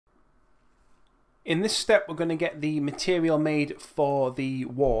In this step, we're going to get the material made for the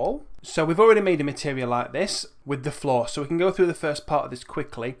wall. So we've already made a material like this with the floor, so we can go through the first part of this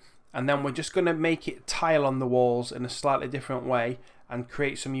quickly, and then we're just going to make it tile on the walls in a slightly different way and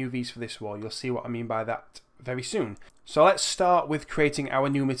create some UVs for this wall. You'll see what I mean by that very soon. So let's start with creating our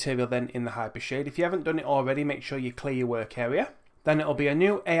new material then in the Hypershade. If you haven't done it already, make sure you clear your work area. Then it'll be a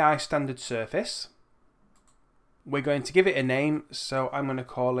new AI standard surface. We're going to give it a name, so I'm going to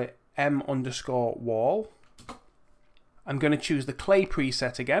call it M_wall. I'm going to choose the clay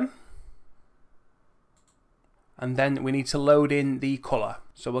preset again. And then we need to load in the colour.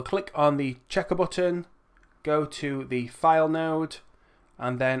 So we'll click on the checker button, go to the file node,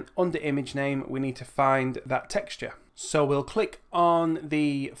 and then under image name we need to find that texture. So we'll click on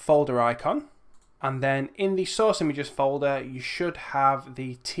the folder icon, and then in the source images folder you should have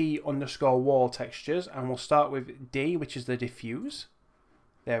the T_wall textures, and we'll start with D, which is the diffuse.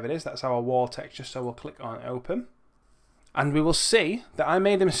 There it is, that's our wall texture, so we'll click on open. And we will see that I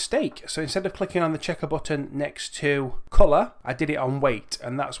made a mistake. So instead of clicking on the checker button next to colour, I did it on weight,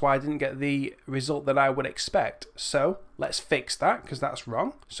 and that's why I didn't get the result that I would expect. So let's fix that, because that's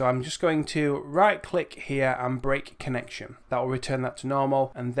wrong. So I'm just going to right click here and break connection. That will return that to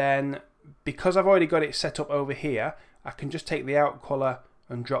normal, and then because I've already got it set up over here, I can just take the out colour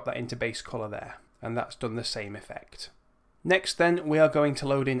and drop that into base colour there, and that's done the same effect. Next then, we are going to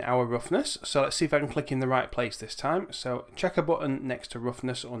load in our roughness. So let's see if I can click in the right place this time. So checker button next to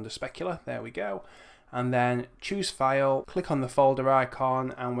roughness under specular, there we go. And then choose file, click on the folder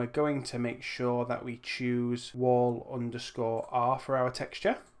icon, and we're going to make sure that we choose wall_R for our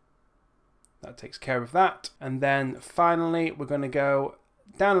texture. That takes care of that. And then finally, we're going to go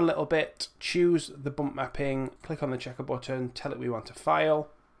down a little bit, choose the bump mapping, click on the checker button, tell it we want a file.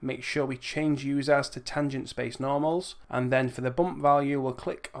 Make sure we change use as to tangent space normals, and then for the bump value we'll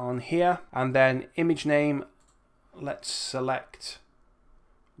click on here, and then image name, let's select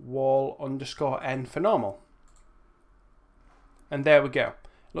wall_N for normal. And there we go.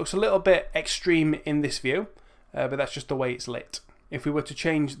 Looks a little bit extreme in this view, but that's just the way it's lit. If we were to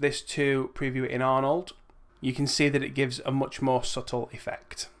change this to preview it in Arnold, you can see that it gives a much more subtle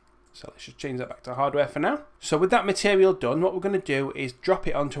effect. So let's just change that back to hardware for now. So with that material done, what we're going to do is drop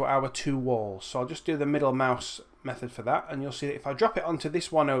it onto our two walls. So I'll just do the middle mouse method for that, and you'll see that if I drop it onto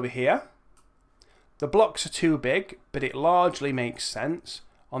this one over here, the blocks are too big, but it largely makes sense.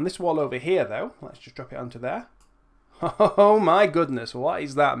 On this wall over here though, let's just drop it onto there. Oh my goodness, what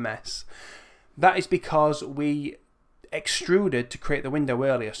is that mess? That is because we extruded to create the window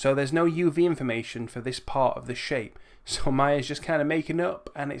earlier, so there's no UV information for this part of the shape. So Maya's just kind of making up,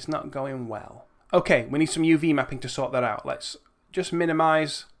 and it's not going well. Okay, we need some UV mapping to sort that out. Let's just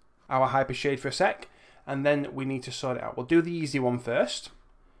minimize our Hypershade for a sec, and then we need to sort it out. We'll do the easy one first.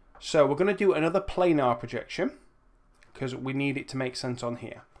 So we're going to do another planar projection, because we need it to make sense on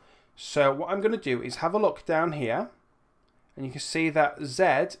here. So what I'm going to do is have a look down here, and you can see that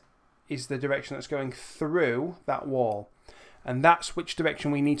Z is the direction that's going through that wall. And that's which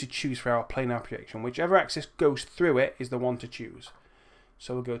direction we need to choose for our planar projection. Whichever axis goes through it is the one to choose.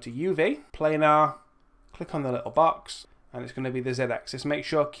 So we'll go to UV, planar, click on the little box, and it's going to be the Z axis. Make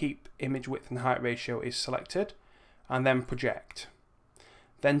sure keep image width and height ratio is selected, and then project.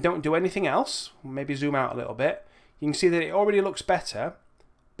 Then don't do anything else, maybe zoom out a little bit. You can see that it already looks better,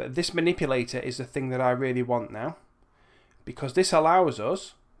 but this manipulator is the thing that I really want now, because this allows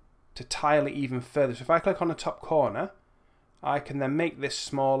us to tile it even further. So if I click on the top corner, I can then make this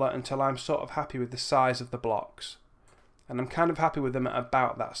smaller until I'm sort of happy with the size of the blocks. And I'm kind of happy with them at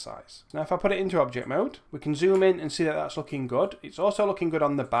about that size. Now if I put it into object mode, we can zoom in and see that that's looking good. It's also looking good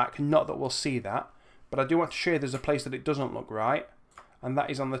on the back, not that we'll see that, but I do want to show you there's a place that it doesn't look right, and that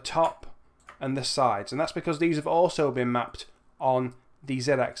is on the top and the sides. And that's because these have also been mapped on the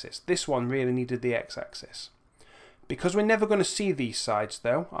Z-axis. This one really needed the X-axis. Because we're never going to see these sides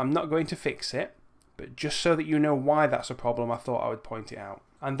though, I'm not going to fix it. But just so that you know why that's a problem, I thought I would point it out.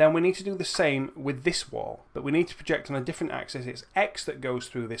 And then we need to do the same with this wall, but we need to project on a different axis. It's X that goes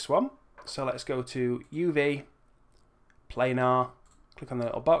through this one. So let's go to UV, planar, click on the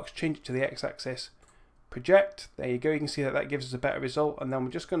little box, change it to the X axis, project. There you go, you can see that that gives us a better result. And then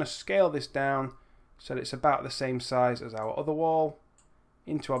we're just going to scale this down so that it's about the same size as our other wall,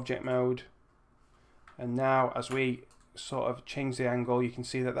 into object mode. And now as we sort of change the angle, you can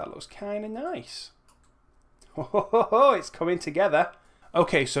see that that looks kind of nice. Oh, it's coming together.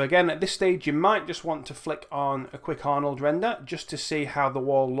 Okay, so again, at this stage, you might just want to flick on a quick Arnold render just to see how the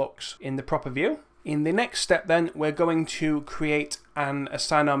wall looks in the proper view. In the next step then, we're going to create and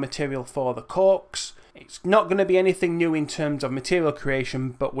assign our material for the corks. It's not going to be anything new in terms of material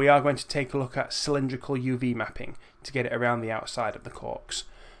creation, but we are going to take a look at cylindrical UV mapping to get it around the outside of the corks.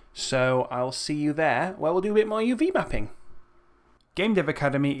 So I'll see you there where we'll do a bit more UV mapping. Game Dev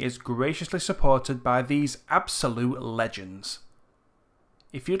Academy is graciously supported by these absolute legends.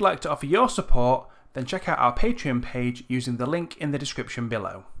 If you'd like to offer your support, then check out our Patreon page using the link in the description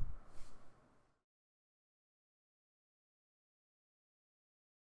below.